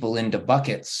other people into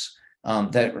buckets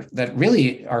that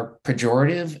really are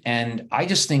pejorative, and I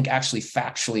just think actually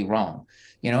factually wrong.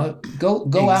 Go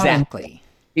exactly. out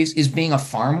and is being a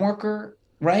farm worker,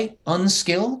 right,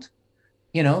 unskilled?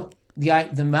 The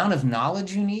amount of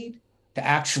knowledge you need to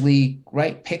actually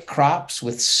pick crops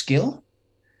with skill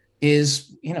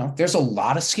is, there's a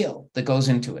lot of skill that goes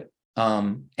into it.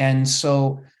 And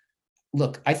so,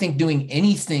 look, I think doing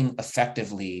anything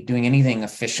efficiently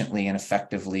and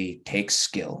effectively takes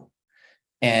skill.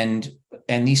 And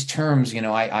these terms,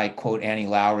 I quote Annie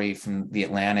Lowrey from The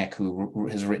Atlantic, who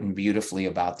has written beautifully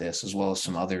about this, as well as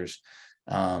some others.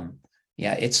 I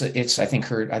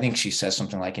think she says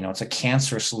something like, it's a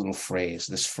cancerous little phrase,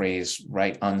 this phrase,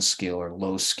 right, unskill or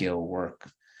low skill work.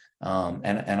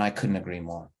 And I couldn't agree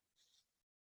more.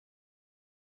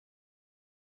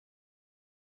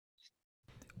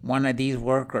 One of these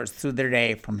workers through their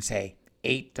day from, say,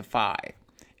 8 to 5,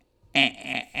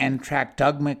 and track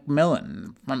Doug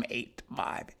McMillon from 8 to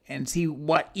 5 and see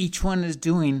what each one is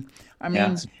doing. I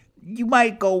mean, you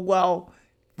might go, well,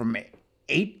 from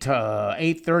 8 to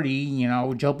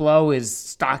 8:30, Joe Blow is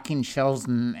stocking shelves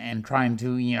and trying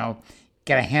to,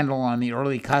 get a handle on the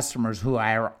early customers who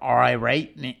are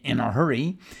irate in a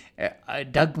hurry.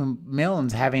 Doug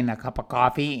McMillon's having a cup of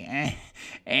coffee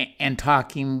and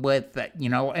talking with,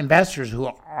 investors who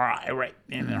are irate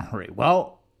in a hurry.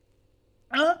 Well,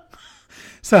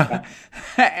 so,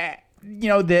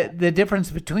 the difference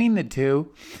between the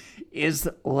two is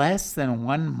less than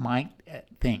one might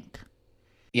think.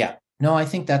 Yeah, no, I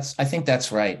think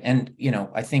that's right. And,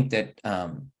 I think that,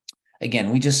 again,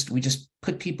 we just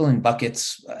put people in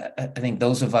buckets. I think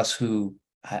those of us who,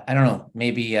 I don't know,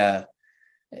 maybe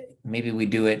we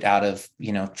do it out of,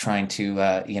 trying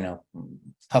to,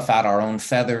 puff out our own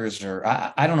feathers, or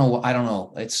I don't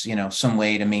know. It's, some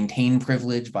way to maintain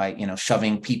privilege by,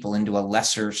 shoving people into a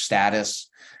lesser status.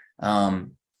 I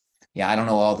don't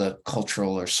know all the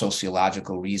cultural or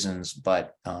sociological reasons,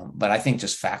 but I think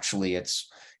just factually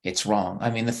it's wrong.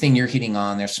 I mean, the thing you're hitting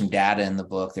on, there's some data in the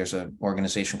book. There's an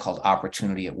organization called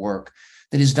Opportunity at Work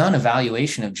that has done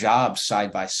evaluation of jobs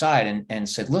side by side and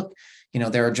said, look,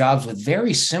 there are jobs with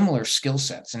very similar skill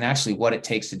sets and actually what it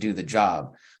takes to do the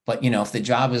job. But, if the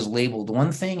job is labeled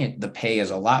one thing, the pay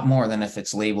is a lot more than if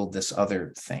it's labeled this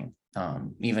other thing,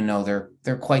 even though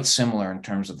they're quite similar in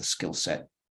terms of the skill set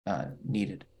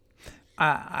needed.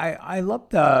 I love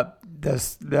the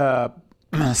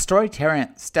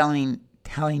storytelling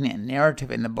and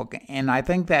narrative in the book, and I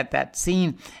think that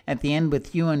scene at the end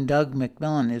with you and Doug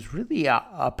McMillon is really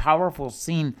a powerful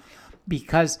scene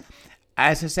because,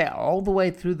 as I say, all the way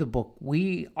through the book,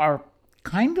 we are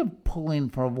kind of pulling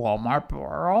for Walmart, but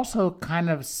we're also kind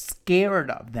of scared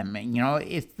of them.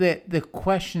 It's the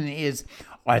question is,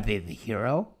 are they the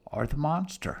hero or the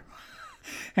monster?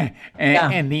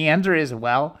 And the answer is,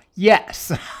 well,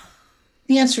 yes.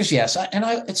 The answer is yes.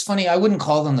 It's funny, I wouldn't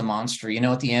call them the monster,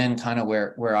 at the end, kind of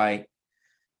where I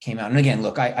came out. And again,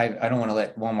 look, I don't want to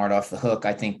let Walmart off the hook.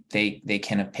 I think they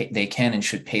can and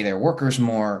should pay their workers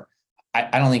more.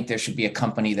 I don't think there should be a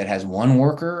company that has one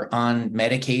worker on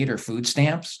Medicaid or food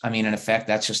stamps. I mean, in effect,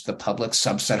 that's just the public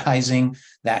subsidizing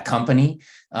that company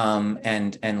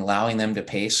and allowing them to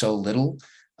pay so little.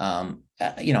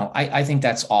 I think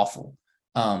that's awful.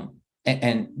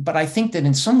 But I think that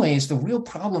in some ways, the real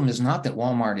problem is not that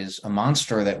Walmart is a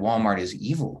monster or that Walmart is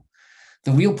evil.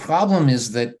 The real problem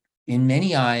is that in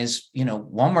many eyes,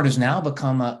 Walmart has now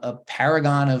become a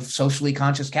paragon of socially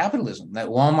conscious capitalism, that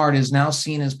Walmart is now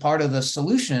seen as part of the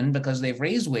solution because they've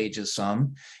raised wages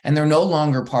some, and they're no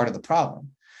longer part of the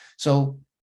problem. So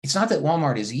it's not that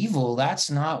Walmart is evil. That's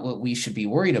not what we should be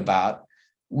worried about.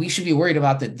 We should be worried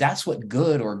about that's what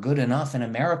good or good enough in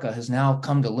America has now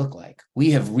come to look like.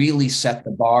 We have really set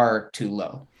the bar too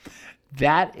low.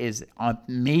 That is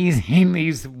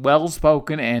amazingly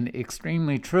well-spoken and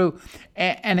extremely true.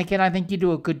 And again, I think you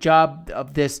do a good job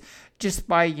of this just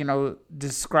by,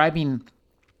 describing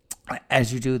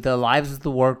as you do, the lives of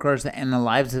the workers and the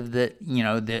lives of the,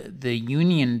 the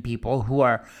union people who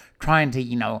are trying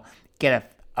to,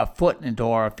 get a foot in the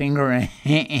door, a finger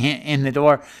in the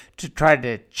door to try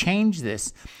to change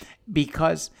this.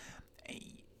 Because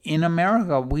in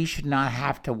America, we should not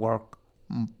have to work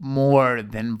more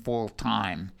than full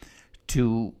time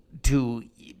to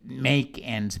make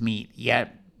ends meet.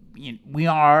 Yet we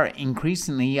are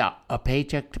increasingly a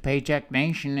paycheck to paycheck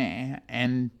nation,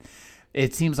 and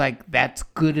it seems like that's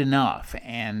good enough,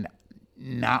 and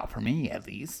not for me, at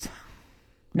least.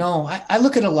 No, I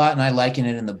look at it a lot, and I liken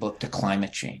it in the book to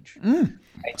climate change. Right?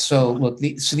 So look,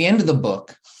 the end of the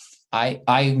book,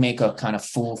 I make a kind of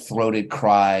full-throated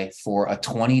cry for a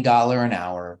 $20 an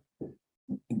hour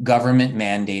government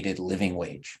mandated living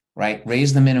wage, right?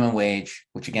 Raise the minimum wage,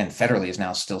 which again, federally is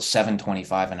now still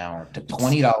 $7.25 an hour, to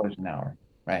 $20 an hour,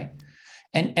 right?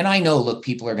 And I know, look,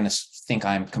 people are going to think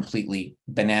I'm completely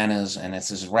bananas and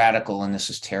this is radical and this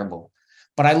is terrible.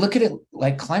 But I look at it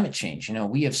like climate change.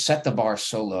 We have set the bar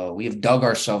so low. We have dug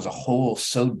ourselves a hole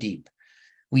so deep.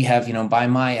 We have, by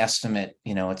my estimate,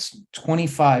 it's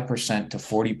 25% to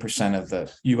 40% of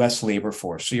the U.S. labor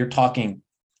force. So you're talking,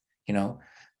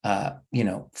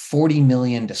 40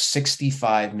 million to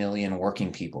 65 million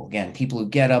working people. Again, people who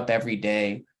get up every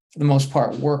day, for the most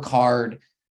part, work hard,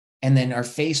 and then are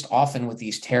faced often with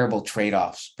these terrible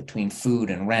trade-offs between food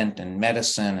and rent and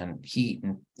medicine and heat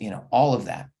and, all of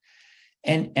that.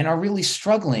 And are really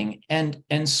struggling. And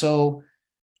so,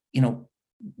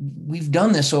 we've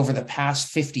done this over the past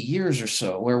 50 years or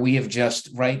so, where we have just,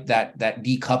 right, that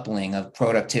decoupling of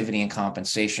productivity and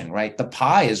compensation, right? The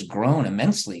pie has grown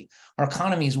immensely. Our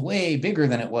economy is way bigger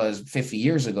than it was 50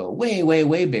 years ago, way, way,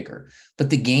 way bigger.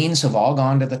 But the gains have all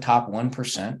gone to the top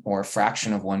 1% or a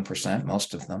fraction of 1%,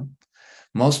 most of them.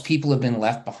 Most people have been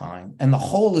left behind. And the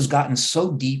hole has gotten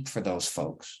so deep for those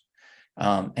folks.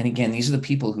 And again, these are the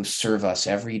people who serve us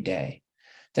every day.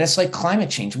 That's like climate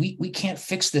change. We can't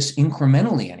fix this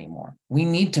incrementally anymore. We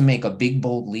need to make a big,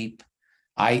 bold leap.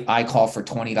 I call for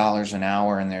 $20 an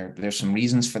hour, and there's some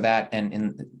reasons for that.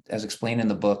 And as explained in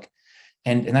the book,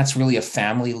 and that's really a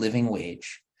family living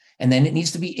wage. And then it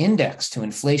needs to be indexed to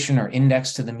inflation or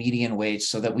indexed to the median wage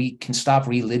so that we can stop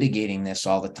relitigating this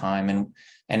all the time,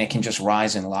 and it can just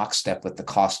rise in lockstep with the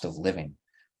cost of living,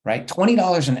 right?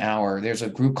 $20 an hour. There's a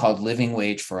group called Living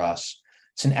Wage for Us.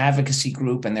 It's an advocacy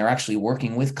group, and they're actually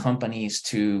working with companies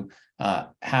to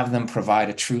have them provide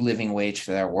a true living wage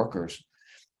to their workers.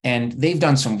 And they've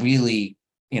done some really,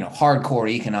 hardcore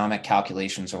economic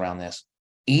calculations around this.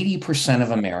 80% of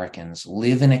Americans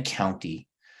live in a county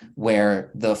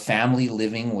where the family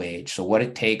living wage, so what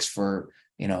it takes for,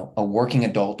 a working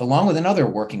adult, along with another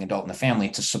working adult in the family,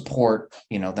 to support,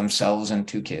 themselves and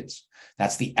two kids.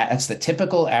 That's the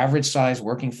typical average size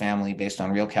working family based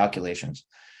on real calculations.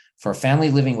 For a family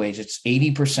living wage, it's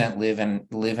 80%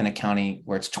 live in a county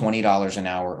where it's $20 an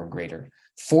hour or greater.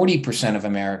 40% of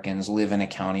Americans live in a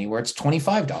county where it's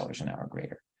 $25 an hour or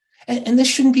greater. And this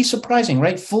shouldn't be surprising,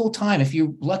 right? Full time, if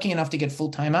you're lucky enough to get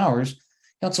full-time hours,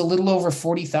 it's a little over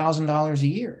 $40,000 a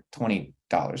year, $20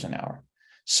 an hour.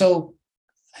 So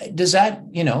does that,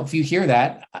 if you hear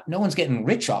that, no one's getting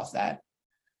rich off that,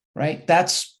 right?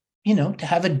 That's, to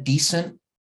have a decent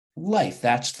life.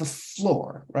 That's the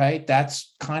floor, right?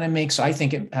 That's kind of I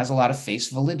think it has a lot of face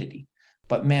validity.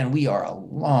 But man, we are a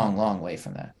long, long way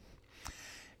from that.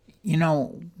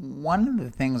 One of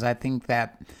the things I think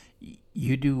that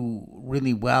you do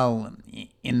really well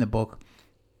in the book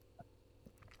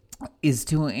is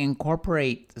to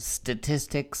incorporate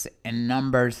statistics and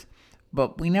numbers,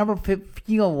 but we never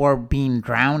feel we're being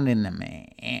drowned in them.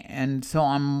 And so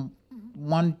I'm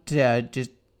want to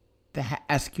just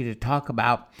ask you to talk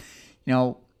about,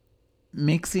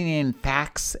 mixing in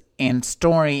facts and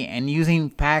story and using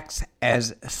facts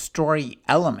as story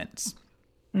elements.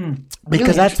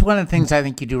 Because that's one of the things I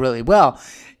think you do really well.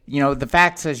 The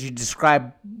facts, as you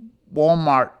describe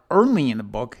Walmart early in the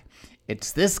book,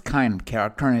 it's this kind of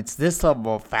character and it's this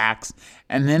level of facts.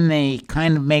 And then they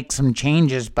kind of make some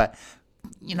changes, but,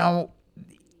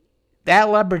 that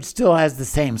leopard still has the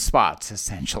same spots,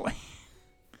 essentially.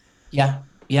 Yeah.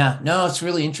 Yeah, no, it's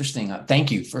really interesting. Thank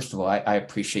you. First of all, I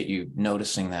appreciate you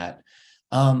noticing that.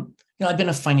 I've been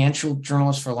a financial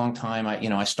journalist for a long time.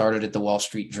 I started at the Wall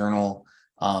Street Journal,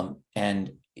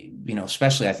 and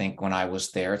especially I think when I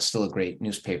was there, it's still a great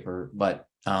newspaper. But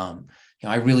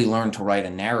I really learned to write a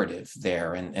narrative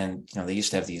there, and they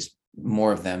used to have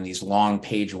more of them, these long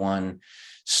page one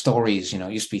stories.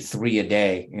 It used to be 3 a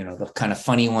day. The kind of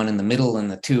funny one in the middle and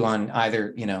the 2 on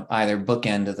either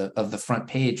bookend of the front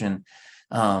page, and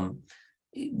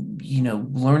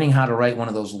learning how to write one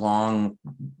of those long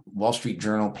Wall Street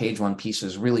Journal page one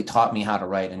pieces really taught me how to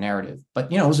write a narrative.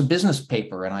 But, it was a business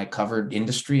paper, and I covered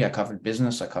industry, I covered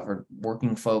business, I covered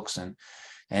working folks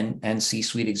and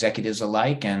C-suite executives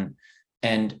alike. And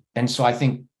so I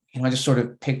think, I just sort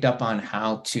of picked up on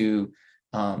how to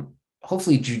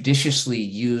hopefully judiciously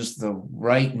use the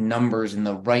right numbers in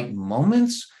the right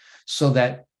moments so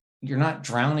that you're not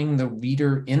drowning the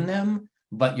reader in them,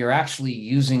 but you're actually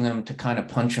using them to kind of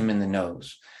punch them in the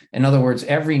nose. In other words,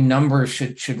 every number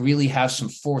should really have some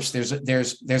force.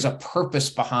 There's a purpose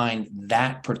behind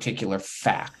that particular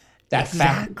fact. That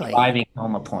fact driving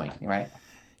home a point, right?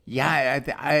 Yeah,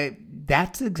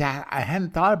 that's exact. I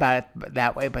hadn't thought about it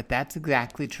that way, but that's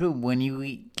exactly true. When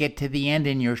you get to the end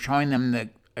and you're showing them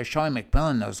showing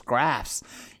McMillan those graphs,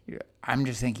 I'm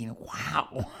just thinking,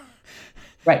 wow.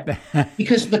 Right,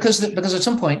 because at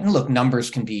some point, and look, numbers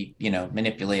can be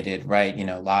manipulated, right?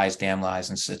 Lies, damn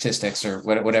lies, and statistics, or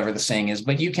whatever the saying is.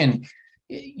 But you can't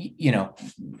get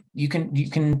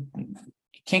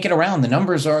around the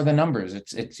numbers. Are the numbers.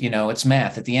 It's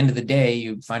math. At the end of the day,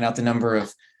 you find out the number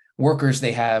of workers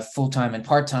they have, full-time and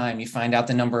part-time. You find out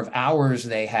the number of hours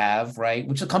they have, right?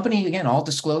 Which the company, again, all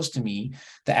disclosed to me.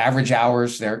 The average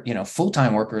hours their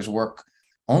full-time workers work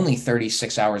only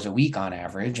 36 hours a week on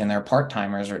average, and their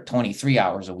part-timers are at 23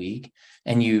 hours a week.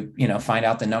 And you find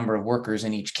out the number of workers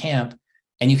in each camp,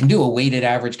 and you can do a weighted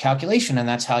average calculation, and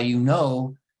that's how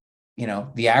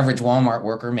the average Walmart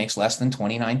worker makes less than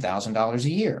 $29,000 a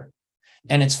year.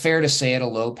 And it's fair to say at a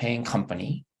low-paying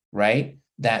company, right,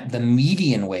 that the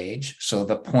median wage, so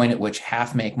the point at which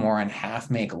half make more and half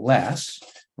make less,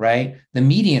 right? The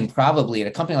median probably at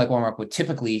a company like Walmart would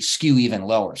typically skew even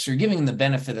lower. So you're giving them the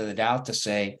benefit of the doubt to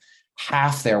say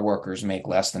half their workers make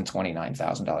less than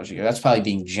 $29,000 a year. That's probably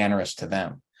being generous to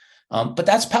them. But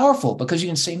that's powerful because you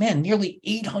can say, man, nearly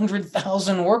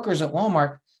 800,000 workers at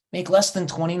Walmart make less than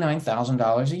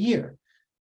 $29,000 a year,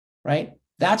 right?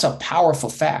 That's a powerful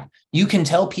fact. You can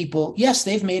tell people, yes,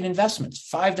 they've made investments,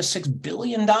 $5 to $6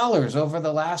 billion over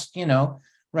the last,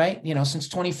 since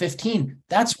 2015.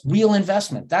 That's real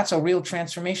investment. That's a real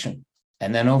transformation.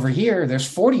 And then over here,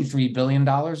 there's $43 billion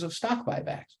of stock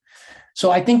buybacks.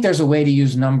 So I think there's a way to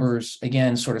use numbers,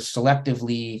 again, sort of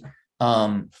selectively,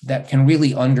 that can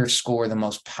really underscore the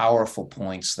most powerful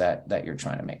points that you're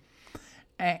trying to make.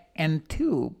 And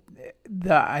two,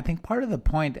 I think part of the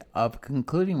point of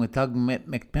concluding with Doug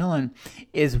McMillan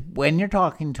is when you're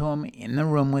talking to him in the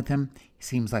room with him, he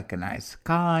seems like a nice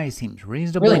guy, seems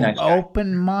reasonable, really nice,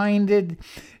 open-minded,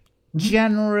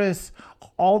 generous,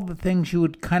 all the things you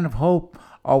would kind of hope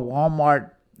a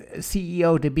Walmart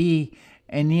CEO to be,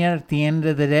 and yet at the end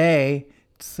of the day,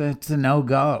 it's a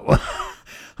no-go.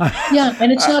 Yeah,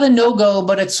 and it's not a no-go,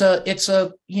 but it's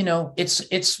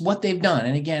what they've done.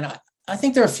 And again, I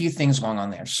think there are a few things going on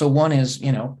there. So one is,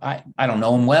 I don't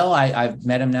know him well. I've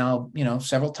met him now,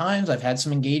 several times. I've had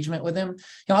some engagement with him.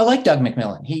 I like Doug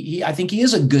McMillan. I think he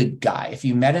is a good guy. If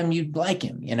you met him, you'd like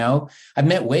him. I've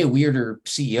met way weirder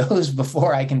CEOs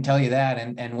before, I can tell you that,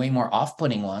 and way more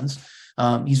off-putting ones.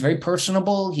 He's very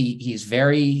personable.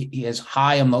 He has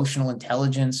high emotional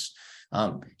intelligence.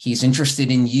 He's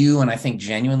interested in you, and I think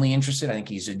genuinely interested. I think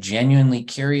he's a genuinely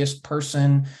curious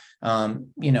person.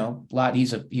 He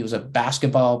was a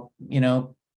basketball,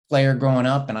 player growing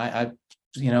up, and I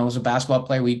was a basketball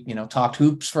player. We, talked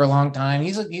hoops for a long time.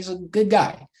 He's a good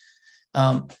guy.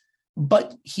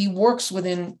 But he works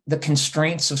within the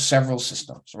constraints of several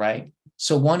systems, right?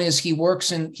 So one is he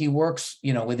works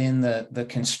within the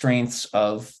constraints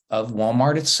of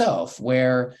Walmart itself,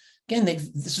 where again,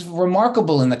 this is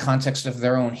remarkable in the context of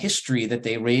their own history that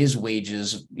they raise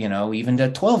wages, even to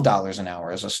 $12 an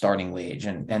hour as a starting wage,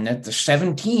 and at the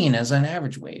 17 as an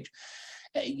average wage,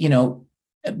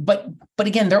 But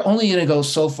again, they're only going to go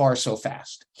so far, so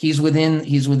fast. He's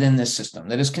within this system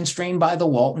that is constrained by the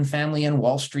Walton family and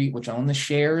Wall Street, which own the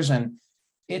shares, and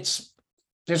he's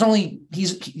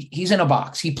in a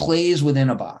box. He plays within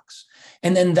a box,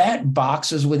 and then that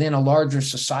box is within a larger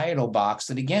societal box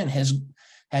that again has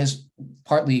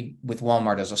partly with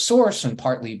Walmart as a source and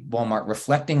partly Walmart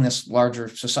reflecting this larger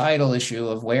societal issue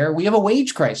of where we have a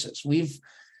wage crisis. We've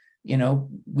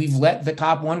let the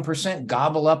top 1%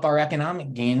 gobble up our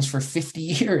economic gains for 50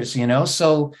 years,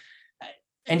 so,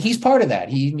 and he's part of that.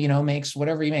 He, makes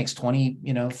whatever he makes,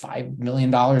 $5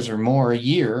 million or more a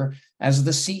year as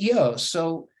the CEO.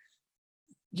 So,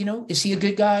 is he a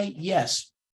good guy? Yes.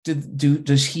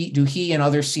 Do he and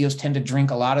other CEOs tend to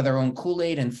drink a lot of their own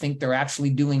Kool-Aid and think they're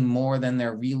actually doing more than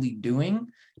they're really doing?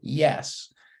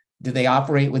 Yes. Do they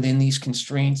operate within these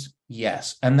constraints?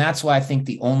 Yes. And that's why I think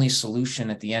the only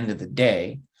solution at the end of the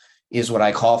day is what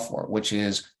I call for, which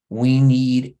is We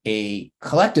need a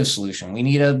collective solution. We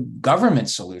need a government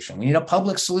solution. We need a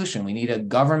public solution. We need a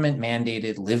government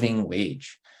mandated living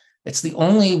wage. It's the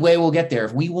only way we'll get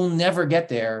there. We will never get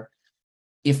there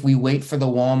if we wait for the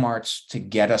Walmarts to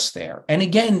get us there. And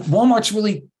again, Walmart's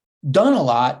really done a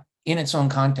lot in its own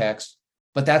context,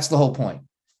 but that's the whole point.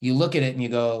 You look at it and you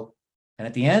go, and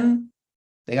at the end,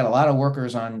 they got a lot of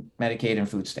workers on Medicaid and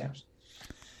food stamps.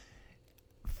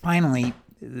 Finally,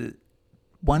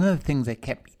 one of the things that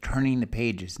kept me turning the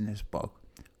pages in this book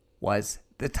was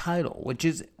the title, which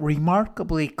is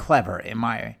remarkably clever in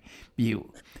my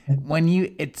view.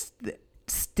 It's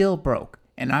still broke,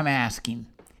 and I'm asking,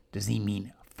 does he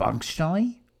mean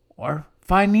functionally or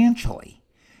financially?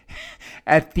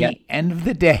 At the end of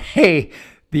the day,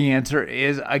 the answer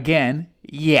is, again,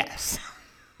 yes.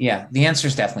 Yeah, the answer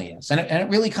is definitely yes. And it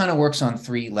really kind of works on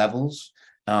three levels.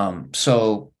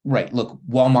 Right, look,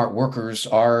 Walmart workers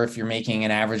are, if you're making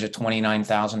an average of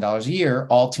 $29,000 a year,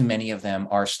 all too many of them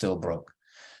are still broke.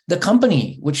 The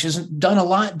company, which has done a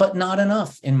lot, but not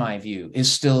enough, in my view,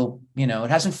 is still, it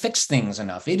hasn't fixed things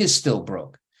enough. It is still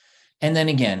broke. And then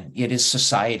again, it is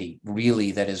society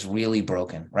really that is really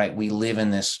broken, right? We live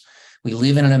in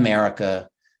an America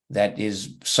that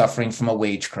is suffering from a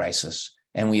wage crisis,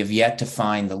 and we have yet to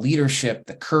find the leadership,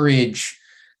 the courage,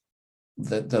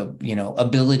 the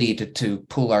ability to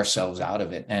pull ourselves out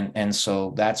of it. And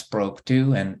so that's broke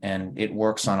too. And it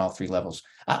works on all three levels.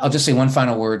 I'll just say one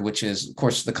final word, which is, of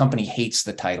course, the company hates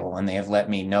the title, and they have let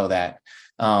me know that.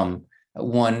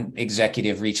 One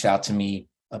executive reached out to me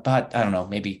about, I don't know,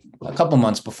 maybe a couple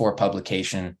months before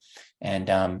publication,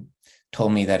 and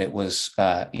told me that it was,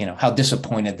 how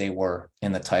disappointed they were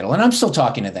in the title. And I'm still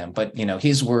talking to them, but,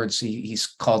 his words, he's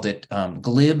called it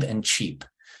glib and cheap,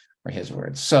 are his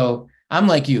words. So I'm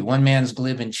like you. One man's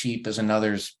glib and cheap is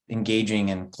another's engaging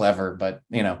and clever. But,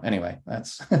 anyway,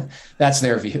 that's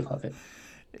their view of it.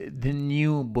 The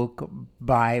new book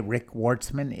by Rick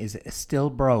Wartzman is Still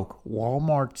Broke,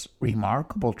 Walmart's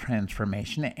Remarkable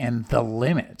Transformation and the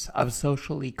Limits of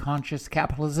Socially Conscious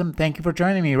Capitalism. Thank you for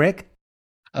joining me, Rick.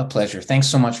 A pleasure. Thanks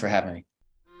so much for having me.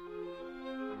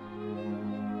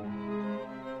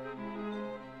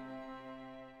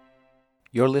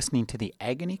 You're listening to the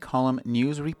Agony Column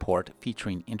News Report,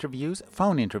 featuring interviews,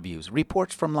 phone interviews,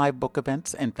 reports from live book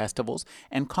events and festivals,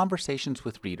 and conversations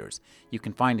with readers. You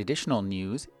can find additional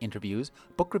news, interviews,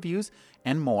 book reviews,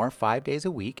 and more 5 days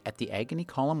a week at the Agony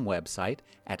Column website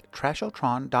at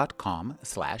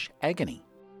trashotron.com/agony.